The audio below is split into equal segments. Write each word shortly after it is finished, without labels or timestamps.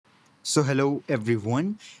So hello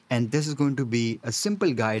everyone, and this is going to be a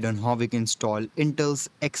simple guide on how we can install Intel's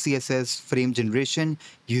XeSS frame generation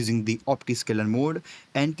using the OptiScaler mode.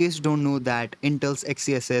 And in case you don't know that Intel's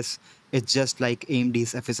XeSS is just like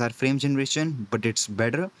AMD's FSR frame generation, but it's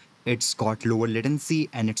better. It's got lower latency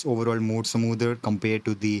and it's overall more smoother compared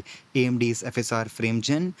to the AMD's FSR frame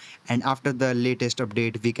gen. And after the latest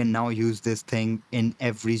update, we can now use this thing in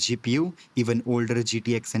every GPU, even older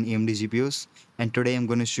GTX and AMD GPUs. And today I'm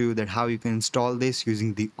going to show you that how you can install this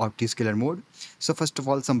using the OptiScaler mode. So first of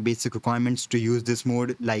all, some basic requirements to use this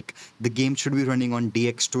mode, like the game should be running on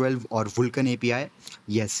DX12 or Vulkan API.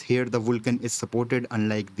 Yes, here the Vulkan is supported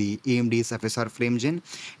unlike the AMD's FSR frame gen,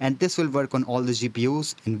 and this will work on all the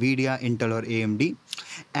GPUs, NVIDIA, Intel or AMD.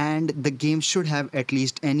 And the game should have at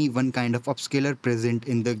least any one kind of upscaler present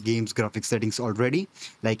in the game's graphics settings already,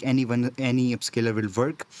 like any upscaler will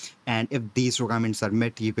work. And if these requirements are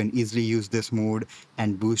met, you can easily use this mode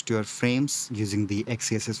and boost your frames using the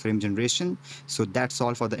XeSS frame generation. So that's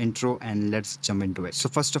all for the intro, and let's jump into it. So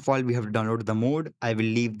first of all, we have to download the mode. I will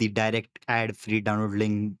leave the direct ad-free download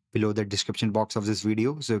link below the description box of this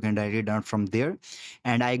video, so you can directly download from there.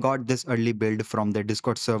 And I got this early build from the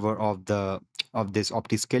Discord server of this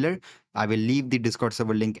OptiScaler. I will leave the Discord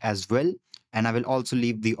server link as well. And I will also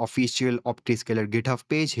leave the official OptiScaler GitHub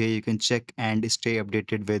page. Here you can check and stay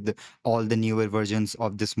updated with all the newer versions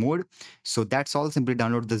of this mode. So that's all. Simply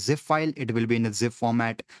download the zip file. It will be in a zip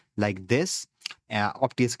format like this,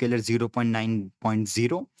 OptiScaler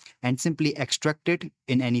 0.9.0, and simply extract it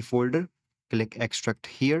in any folder. Click extract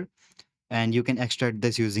here, and you can extract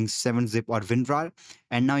this using 7-zip or WinRAR.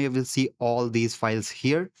 And now you will see all these files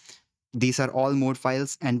here. These are all mode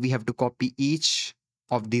files, and we have to copy each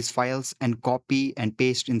of these files and copy and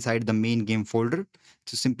paste inside the main game folder.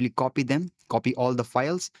 So simply copy them, copy all the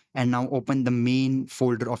files, and now open the main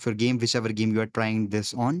folder of your game, whichever game you are trying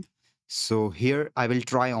this on. So here I will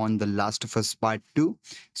try on The Last of Us Part 2.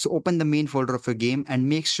 So open the main folder of your game and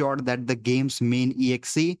make sure that the game's main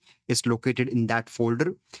exe is located in that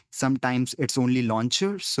folder. Sometimes it's only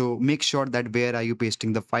launcher, so make sure that where are you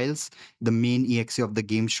pasting the files, the main exe of the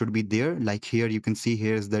game should be there. Like here you can see,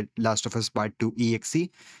 here's the Last of Us Part 2 exe.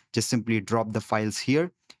 Just simply drop the files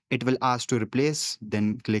here. It will ask to replace,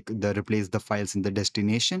 then click the replace the files in the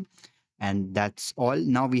destination. And that's all.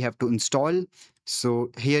 Now we have to install.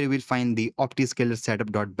 So here you will find the OptiScaler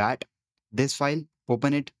setup.bat. This file,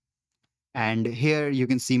 open it. And here you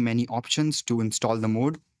can see many options to install the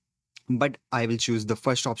mode, but I will choose the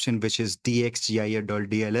first option, which is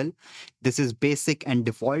dxgir.dll. This is basic and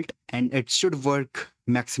default, and it should work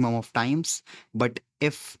maximum of times. But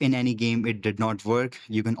if in any game it did not work,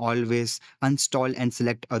 you can always uninstall and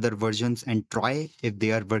select other versions and try if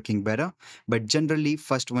they are working better. But generally,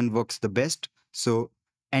 first one works the best. So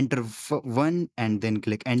enter one and then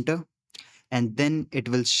click enter. And then it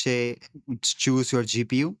will say choose your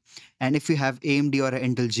GPU. And if you have AMD or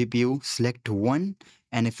an Intel GPU, select one.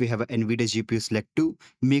 And if you have an NVIDIA GPU, select two.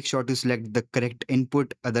 Make sure to select the correct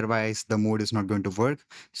input, otherwise the mode is not going to work.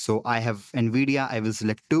 So I have NVIDIA, I will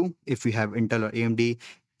select two. If you have Intel or AMD,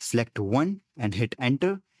 select one and hit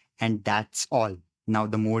enter. And that's all. Now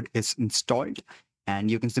the mode is installed.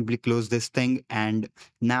 And you can simply close this thing. And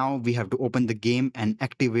now we have to open the game and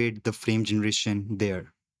activate the frame generation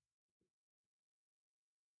there.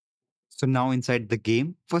 So now inside the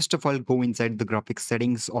game, first of all, go inside the graphics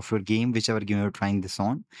settings of your game, whichever game you're trying this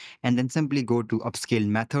on, and then simply go to upscale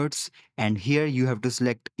methods. And here you have to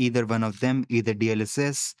select either one of them, either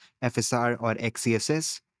DLSS, FSR or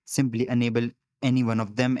XeSS. Simply enable any one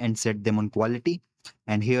of them and set them on quality.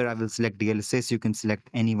 And here I will select DLSS. You can select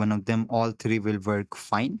any one of them. All three will work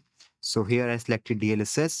fine. So here I selected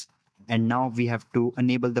DLSS. And now we have to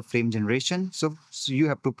enable the frame generation. So you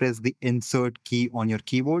have to press the insert key on your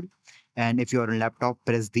keyboard. And if you are on laptop,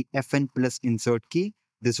 press the FN plus insert key.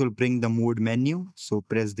 This will bring the mode menu. So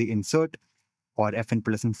press the insert or FN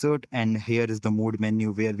plus insert. And here is the mode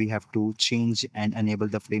menu where we have to change and enable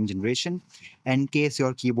the frame generation. And in case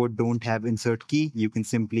your keyboard don't have insert key, you can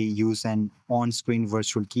simply use an on-screen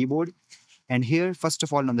virtual keyboard. And here, first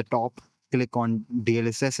of all, on the top, click on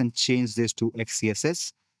DLSS and change this to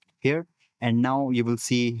XeSS here. And now you will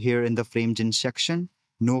see here in the frame gen section,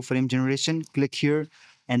 no frame generation. Click here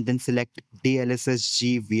and then select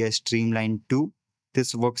DLSS-G via Streamline 2.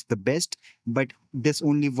 This works the best, but this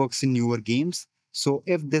only works in newer games. So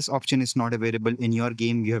if this option is not available in your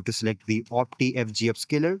game, you have to select the OptiFG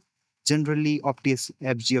upscaler. Generally,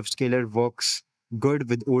 OptiFG upscaler works good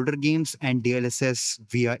with older games, and DLSS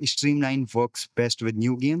via Streamline works best with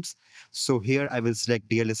new games. So here I will select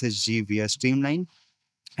DLSS-G via Streamline.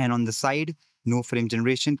 And on the side, no frame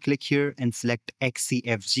generation, click here and select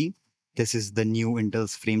XeFG. This is the new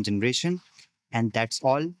Intel's frame generation. And that's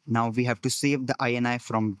all. Now we have to save the INI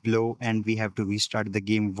from below and we have to restart the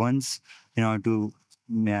game once in order to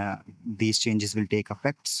these changes will take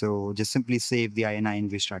effect. So just simply save the INI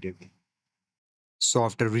and restart your game. So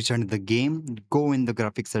after returning the game, go in the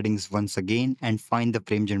graphics settings once again and find the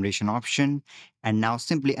frame generation option. And now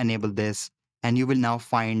simply enable this. And you will now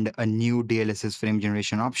find a new DLSS frame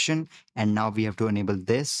generation option. And now we have to enable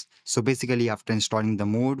this. So basically after installing the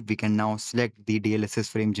mode, we can now select the DLSS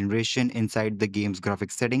frame generation inside the game's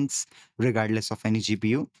graphics settings, regardless of any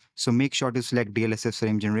GPU. So make sure to select DLSS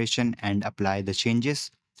frame generation and apply the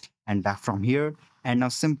changes. And back from here. And now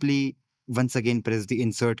simply once again press the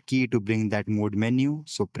insert key to bring that mode menu.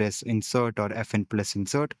 So press insert or FN plus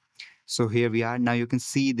insert. So here we are. Now you can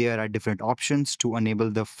see there are different options to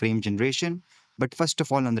enable the frame generation. But first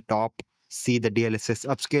of all, on the top, see the DLSS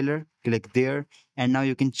upscaler, click there. And now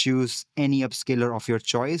you can choose any upscaler of your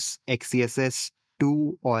choice, XeSS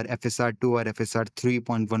 2 or FSR 2 or FSR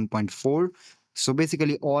 3.1.4. So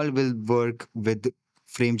basically all will work with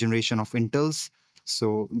frame generation of Intel's.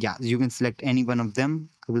 So yeah, you can select any one of them.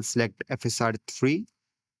 I will select FSR 3,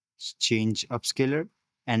 change upscaler.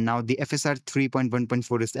 And now the FSR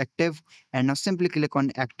 3.1.4 is active. And now simply click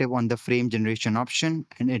on active on the frame generation option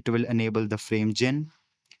and it will enable the frame gen.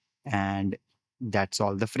 And that's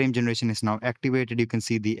all. The frame generation is now activated. You can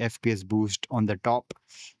see the FPS boost on the top.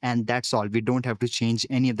 And that's all. We don't have to change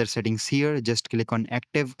any other settings here. Just click on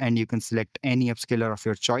active and you can select any upscaler of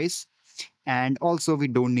your choice. And also we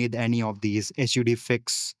don't need any of these HUD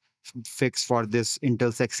fix for this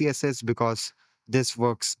Intel's XeSS because this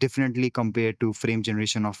works differently compared to frame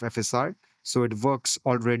generation of FSR. So it works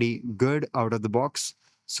already good out of the box.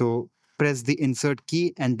 So press the insert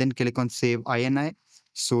key and then click on save INI.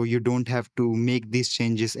 So you don't have to make these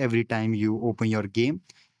changes every time you open your game.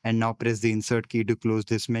 And now press the insert key to close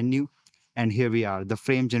this menu. And here we are. The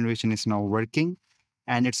frame generation is now working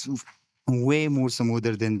and it's way more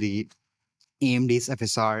smoother than the AMD's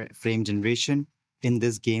FSR frame generation in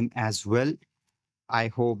this game as well. I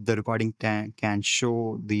hope the recording can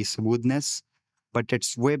show the smoothness, but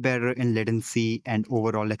it's way better in latency and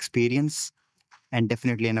overall experience, and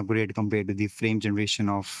definitely an upgrade compared to the frame generation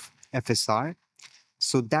of FSR.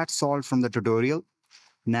 So that's all from the tutorial.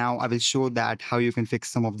 Now I will show that how you can fix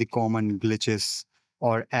some of the common glitches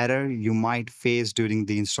or error you might face during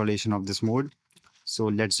the installation of this mode. So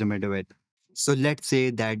let's jump into it. So let's say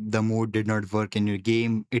that the mode did not work in your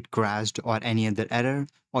game, it crashed or any other error,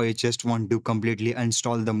 or you just want to completely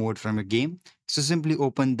uninstall the mode from your game. So simply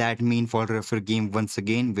open that main folder of your game once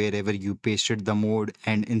again, wherever you pasted the mode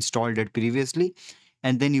and installed it previously.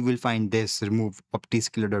 And then you will find this remove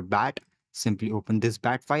OptiScaler.bat. Simply open this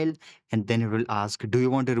bat file and then it will ask, do you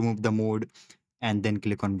want to remove the mode? And then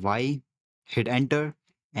click on Y, hit enter.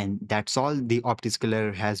 And that's all. The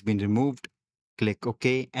OptiScaler has been removed. Click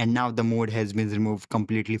OK, and now the mode has been removed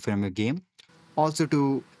completely from your game. Also,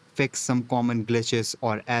 to fix some common glitches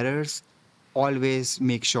or errors, always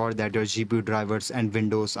make sure that your GPU drivers and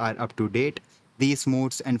Windows are up to date. These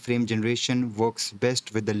modes and frame generation works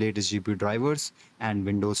best with the latest GPU drivers and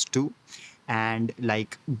Windows too. And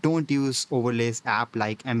like, don't use overlays app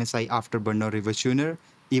like MSI Afterburner or RivaTuner,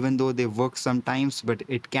 even though they work sometimes, but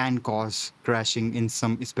it can cause crashing in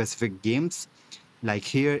some specific games. Like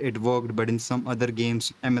here it worked, but in some other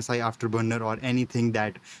games, MSI Afterburner or anything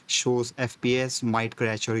that shows FPS might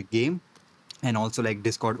crash your game. And also like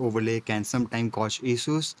Discord overlay can sometimes cause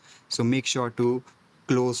issues. So make sure to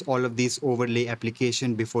close all of these overlay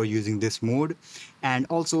application before using this mode. And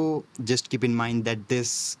also just keep in mind that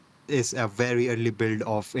this is a very early build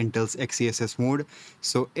of Intel's XeSS mode.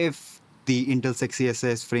 So if the Intel's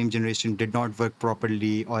XeSS frame generation did not work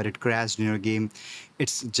properly or it crashed in your game,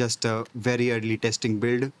 it's just a very early testing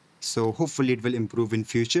build. So hopefully it will improve in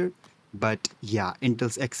future. But yeah,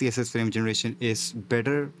 Intel's XeSS frame generation is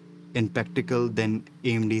better in practical than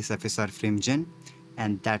AMD's FSR frame gen.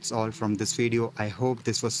 And that's all from this video. I hope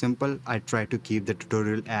this was simple. I try to keep the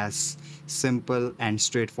tutorial as simple and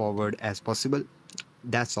straightforward as possible.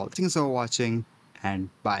 That's all. Thanks for watching and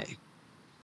bye.